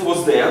already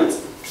towards the end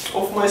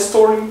of my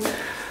story.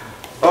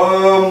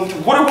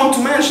 What I want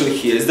to mention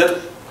here is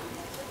that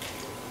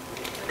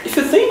if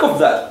you think of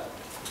that,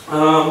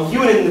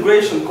 unit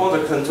integration,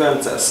 contract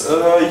end-to-end tests,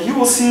 you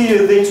will see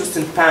the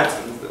interesting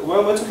pattern.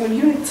 Well, we're talking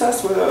unit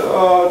tests, we're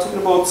talking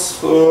about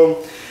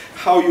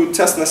how you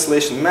test an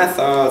isolation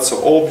methods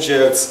or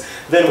objects.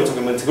 Then we're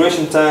talking about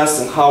integration tests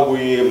and how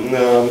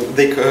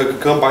they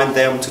combine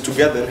them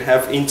together and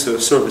have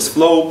inter-service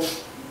flow.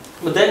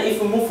 But then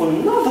if we move on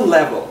another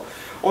level,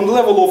 on the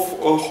level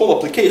of whole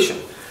application,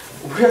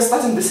 we are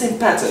starting the same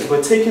pattern.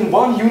 We're taking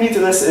one unit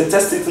and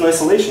test it in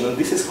isolation, and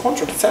this is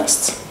contract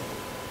tests.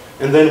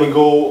 And then we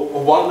go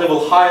one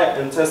level higher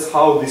and test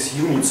how these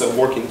units are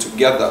working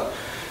together.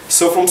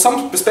 So from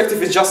some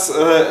perspective, it's just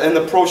an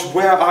approach,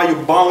 where are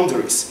your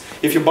boundaries?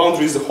 If your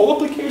boundary is the whole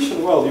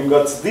application, well, you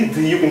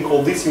can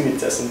call this unit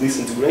test and this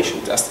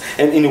integration test,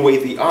 and in a way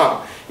they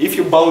are. If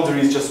your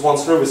boundary is just one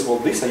service, well,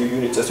 these are your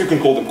unit tests. You can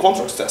call them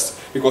contracts tests,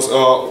 because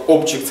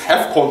objects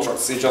have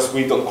contracts. It's just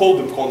we don't call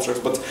them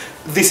contracts, but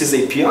this is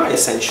API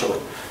essentially.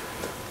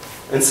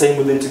 And same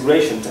with the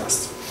integration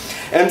test.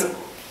 And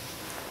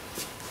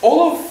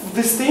all of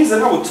these things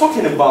that I was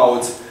talking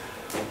about,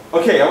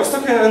 okay, I was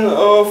talking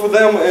for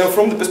them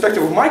from the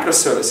perspective of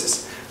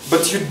microservices,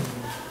 but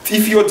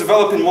if you are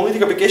developing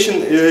monolithic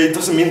application, it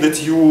doesn't mean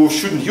that you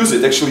shouldn't use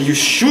it. Actually, you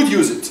should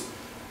use it.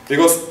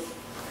 Because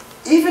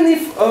even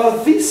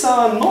if these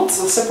are not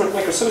separate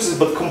microservices,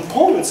 but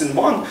components in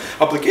one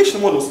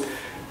application models,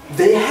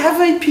 they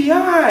have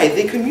API,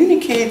 they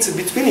communicate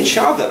between each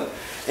other.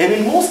 And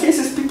in most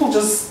cases, people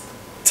just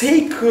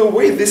take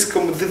away this,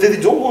 they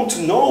don't want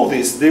to know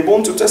this, they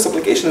want to test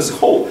application as a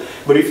whole.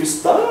 But if you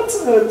start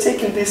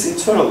taking this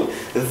internally,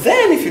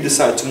 then if you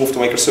decide to move to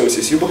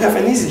microservices, you will have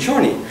an easy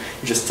journey.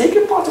 You just take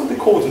a part of the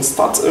code and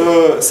start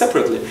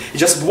separately. It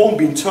just won't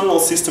be internal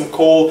system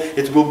call,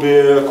 it will be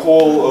a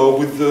call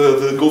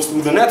that goes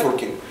through the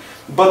networking.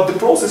 But the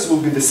process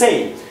will be the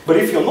same. But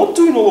if you're not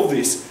doing all of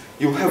this,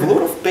 you'll have a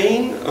lot of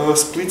pain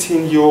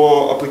splitting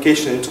your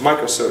application into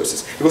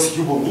microservices, because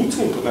you will need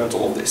to implement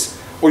all of this,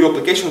 or your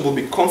application will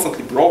be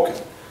constantly broken.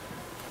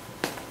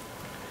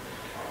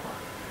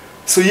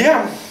 So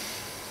yeah,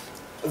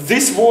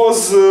 this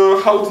was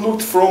how it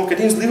looked from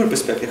continuous delivery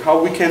perspective,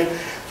 how we can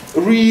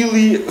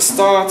really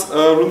start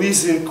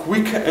releasing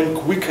quicker and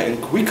quicker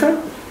and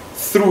quicker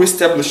through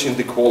establishing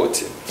the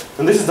quality.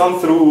 And this is done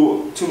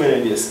through two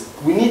main ideas.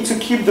 We need to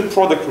keep the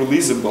product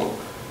releasable,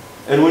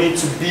 and we need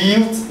to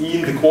build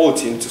in the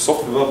quality into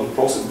software development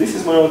process. This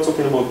is when I'm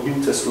talking about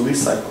build, test,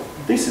 release cycle.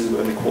 This is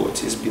where the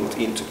quality is built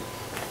into.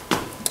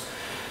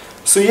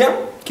 So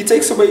yeah, key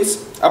takeaways: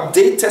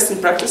 update testing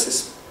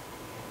practices.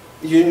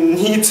 You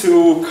need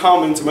to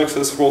come into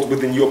microservices world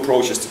with the new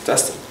approaches to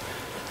testing.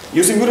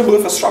 Use immutable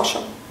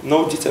infrastructure.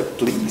 No detail,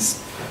 please.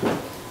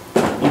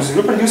 Use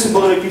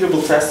reproducible and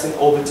repeatable testing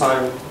all the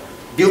time.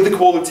 Build the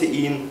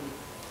quality in,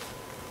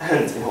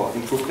 and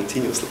improve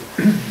continuously.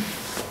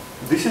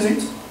 This is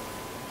it.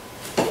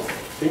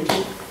 Thank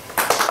you.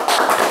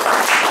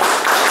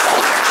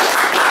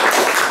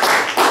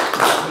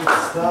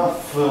 Good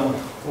stuff.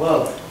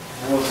 Well.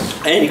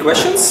 Any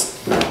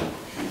questions?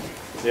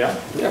 Yeah?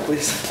 Yeah,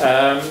 please.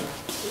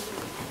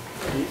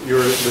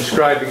 You're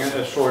describing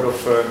a sort of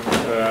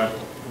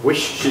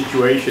wish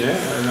situation,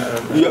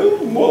 yeah,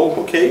 well,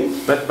 okay.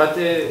 But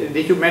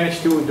did you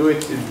manage to do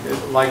it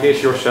like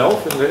this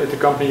yourself in the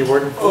company you're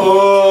working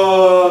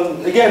for?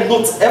 Again,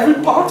 not every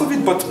part of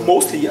it, but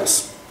mostly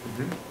yes.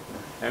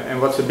 Mm-hmm.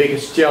 And what's the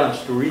biggest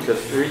challenge to reach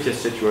this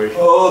situation?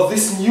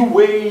 This new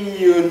way,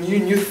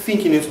 new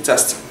thinking into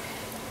testing.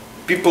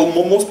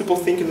 Most people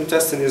think in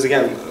testing is,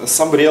 again,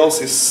 somebody else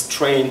is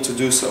trained to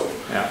do so.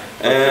 Yeah.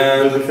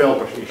 And the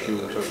developers issue,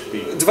 so to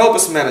speak.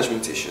 Developers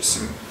management issues.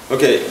 Mm.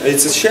 Okay,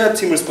 it's a shared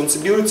team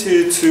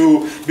responsibility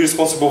to be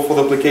responsible for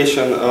the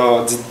application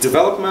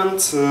development,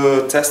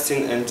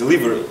 testing, and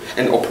delivery,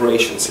 and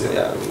operations.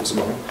 Yeah, as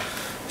well.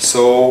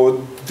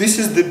 So this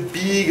is the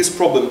biggest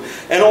problem.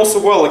 And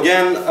also, well,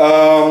 again,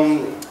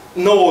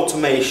 no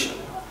automation.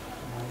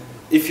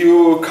 if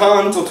you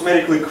can't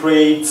automatically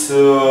create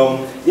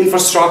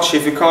infrastructure,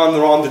 if you can't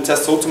run the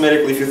tests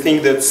automatically, if you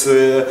think that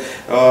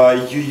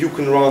you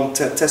can run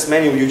test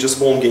manually, you just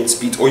won't gain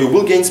speed, or you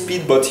will gain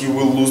speed, but you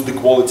will lose the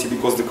quality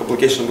because the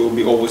application will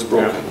be always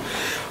broken.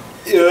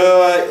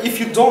 If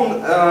you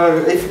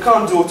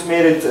can't do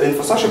automated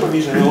infrastructure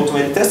provision and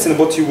automated testing,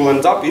 what you will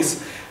end up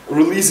is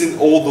releasing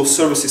all those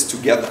services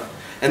together.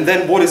 And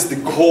then what is the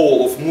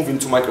goal of moving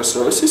to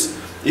microservices?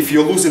 If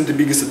you're losing the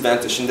biggest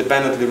advantage,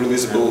 independently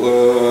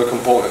releasable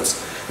components,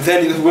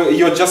 then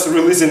you're just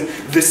releasing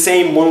the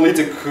same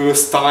monolithic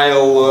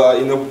style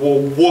in a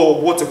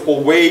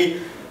waterfall way.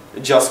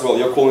 Just, well,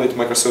 you're calling it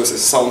microservices.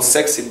 Sounds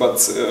sexy, but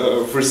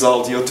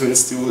result, you're doing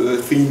still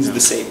things the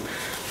same.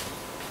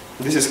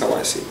 This is how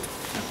I see it.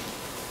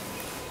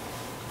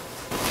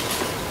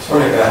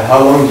 Sorry,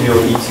 how long do your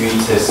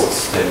E2E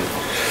tests take?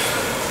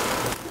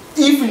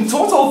 If in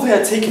total they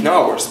are taking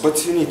hours,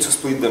 but you need to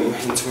split them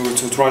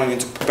into running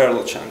into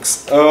parallel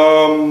chunks.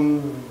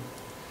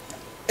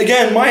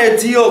 Again, my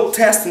ideal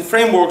testing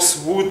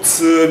frameworks would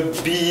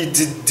be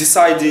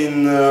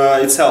deciding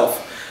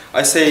itself.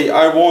 I say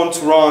I want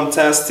to run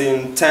tests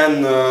in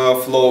 10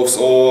 flows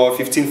or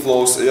 15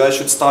 flows. I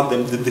should start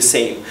them the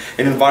same.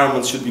 An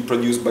environment should be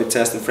produced by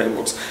testing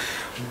frameworks.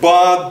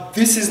 But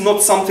this is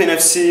not something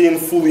I've seen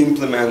fully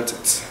implemented.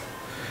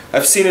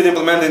 I've seen it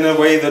implemented in a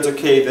way that,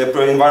 okay,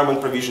 the environment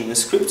provision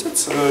is scripted,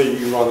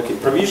 you run, okay,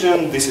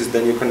 provision, this is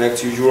then you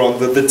connect, you run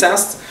the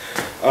test.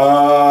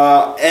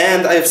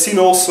 And I've seen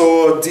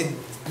also the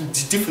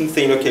different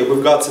thing, okay,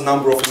 we've got a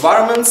number of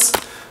environments,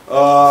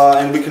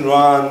 and we can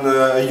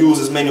use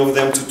as many of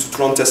them to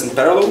run tests in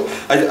parallel.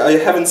 I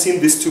haven't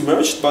seen these two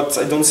merged, but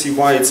I don't see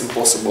why it's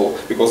impossible,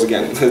 because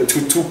again,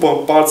 two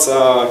parts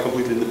are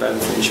completely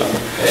independent from each other.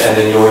 And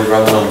then you always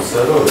run it on the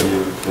server, or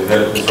you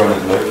developers run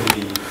it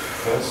locally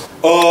first?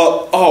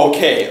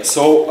 Okay,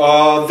 so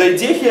the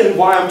idea here and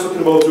why I'm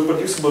talking about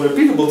reproducible and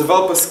repeatable,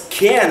 developers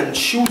can and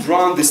should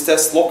run this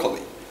test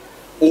locally.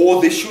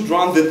 Or they should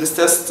run this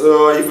test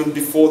even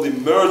before they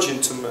merge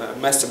into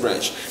master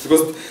branch,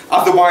 because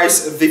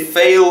otherwise they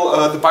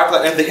fail the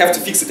pipeline and they have to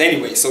fix it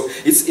anyway. So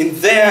it's in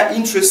their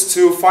interest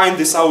to find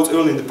this out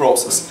early in the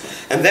process.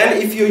 And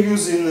then if you're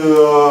using,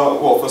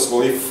 well, first of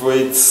all, if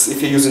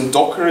you're using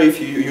Docker, if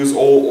you use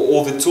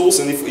all the tools,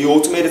 and if you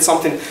automated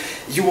something,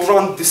 you will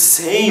run the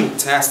same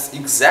test,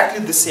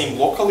 exactly the same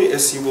locally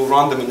as you will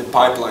run them in the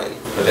pipeline.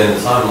 But then the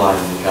timeline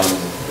becomes,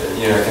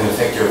 can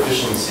affect your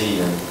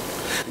efficiency. And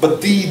but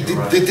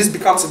this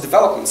becomes a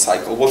development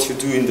cycle, what you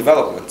do in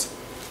development.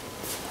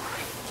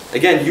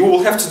 Again, you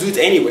will have to do it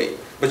anyway,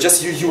 but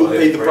just you will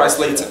pay the price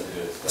later.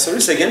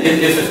 Sorry, say again?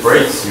 If it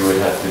breaks, you would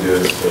have to do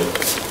it.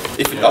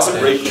 If it doesn't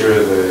break,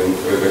 ensure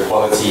the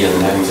quality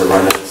and having to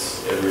run it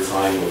every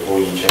time before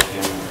you check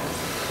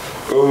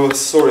in.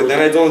 Sorry, then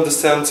I don't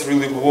understand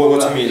really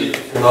what you mean.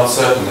 If you're not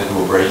certain that it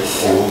will break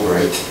or will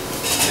break,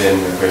 then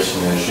the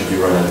question is, should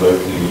you run it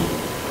locally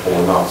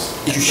or not?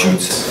 You should.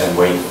 And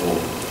wait for.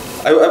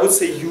 I would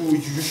say you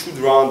should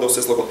run those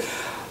tests locally.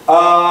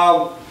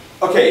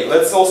 Okay,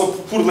 let's also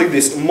put it like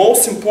this.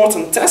 Most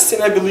important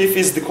testing, I believe,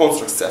 is the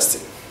constructs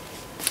testing.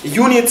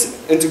 Unit,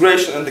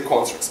 integration, and the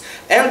constructs.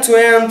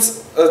 End-to-end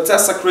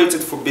tests are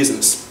created for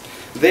business.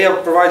 They are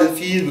providing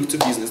feedback to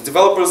business.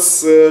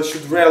 Developers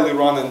should rarely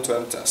run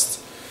end-to-end tests.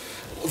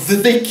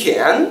 They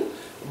can,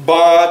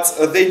 but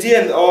the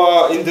idea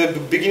in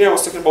the beginning I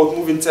was talking about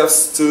moving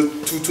tests to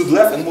the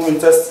left and moving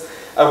tests.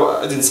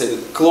 I didn't say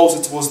that.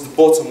 Closer towards the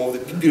bottom of the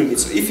pyramid.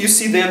 So if you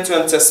see the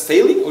end-to-end test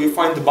failing, or you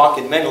find the bug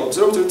in manual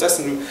observatory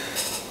testing,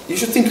 you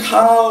should think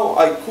how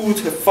I could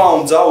have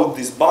found out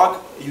this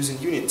bug using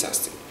unit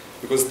testing.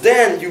 Because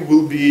then you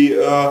will be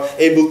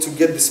able to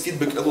get this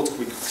feedback a lot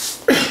quicker.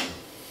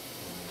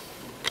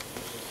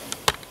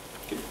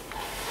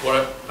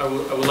 What I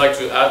would like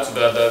to add to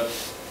that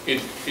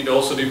it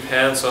also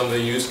depends on the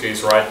use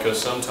case, right?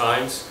 Because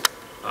sometimes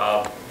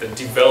the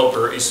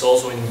developer is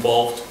also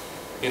involved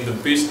in the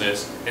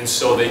business, and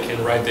so they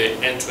can write the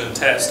end-to-end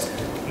test,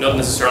 not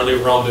necessarily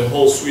run the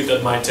whole suite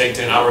that might take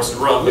 10 hours to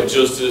run, but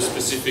just the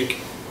specific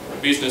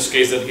business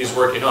case that he's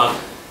working on,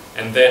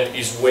 and then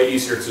it's way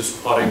easier to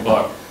spot a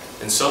bug.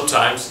 And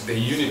sometimes the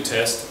unit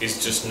test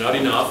is just not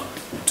enough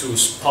to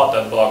spot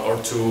that bug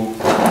or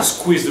to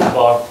squeeze the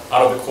bug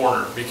out of the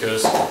corner,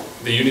 because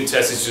the unit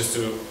test is just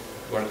to,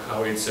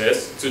 how it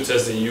says, to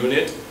test the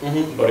unit,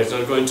 but it's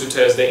not going to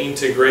test the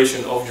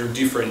integration of your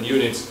different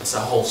units as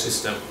a whole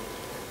system.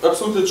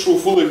 Absolutely true,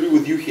 fully agree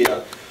with you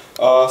here.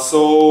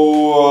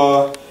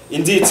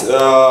 Indeed,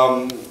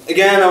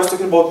 again, I was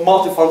talking about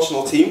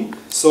multifunctional team.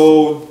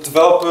 So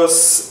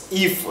developers,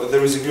 if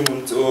there is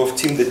agreement of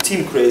team, the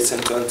team creates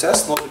end-to-end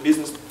tests, not the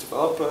business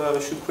developer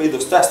should create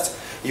those tests.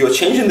 You are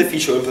changing the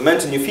feature,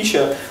 implementing a new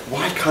feature,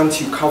 why can't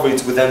you cover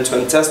it with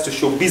end-to-end tests to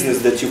show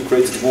business that you've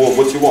created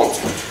what you want?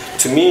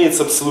 To me,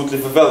 it's absolutely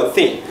a valid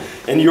thing.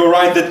 And you're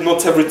right that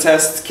not every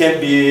test can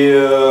be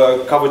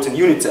covered in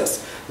unit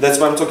tests. That's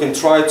why I'm talking,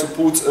 try to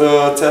put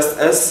test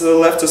as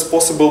left as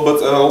possible,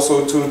 but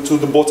also to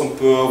the bottom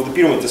of the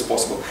pyramid as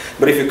possible.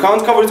 But if you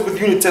can't cover it with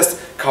unit test,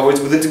 cover it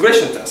with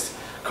integration test.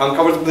 Can't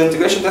cover it with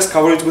integration test,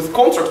 cover it with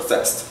contract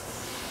test.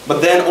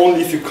 But then only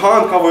if you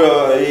can't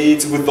cover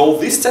it with all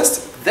these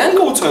tests, then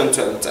go to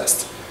end-to-end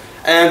test.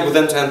 And with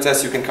end-to-end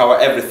test, you can cover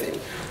everything.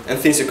 And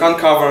things you can't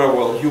cover,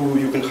 well,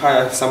 you can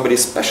hire somebody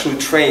specially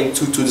trained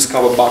to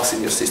discover bugs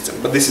in your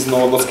system. But this is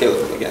not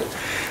scalable again.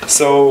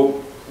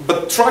 So,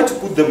 but try to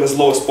put them as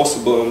low as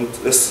possible and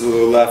as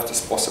left as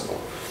possible.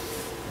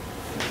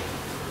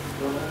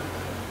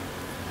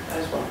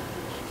 Nice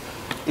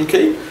one.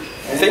 Okay,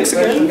 Any thanks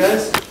question, again.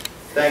 guys?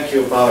 Thank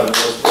you, Pavel. It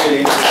was really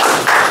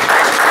interesting.